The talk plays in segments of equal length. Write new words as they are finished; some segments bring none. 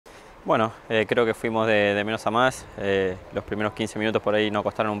Bueno, creo que fuimos de menos a más. Los primeros 15 minutos por ahí nos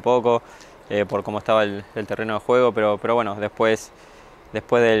costaron un poco por cómo estaba el terreno de juego, pero bueno, después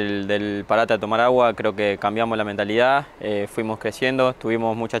del parate a tomar agua, creo que cambiamos la mentalidad, fuimos creciendo,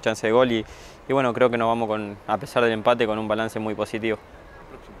 tuvimos mucha chance de gol y bueno, creo que nos vamos a pesar del empate, con un balance muy positivo.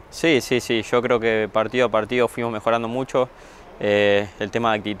 Sí, sí, sí, yo creo que partido a partido fuimos mejorando mucho. El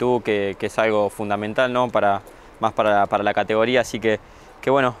tema de actitud, que es algo fundamental, ¿no? Más para la categoría, así que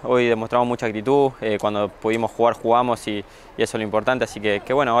bueno, hoy demostramos mucha actitud, cuando pudimos jugar jugamos y eso es lo importante, así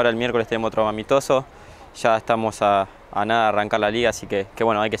que bueno, ahora el miércoles tenemos otro amistoso, ya estamos a nada de arrancar la liga, así que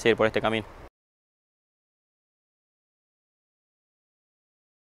bueno, hay que seguir por este camino.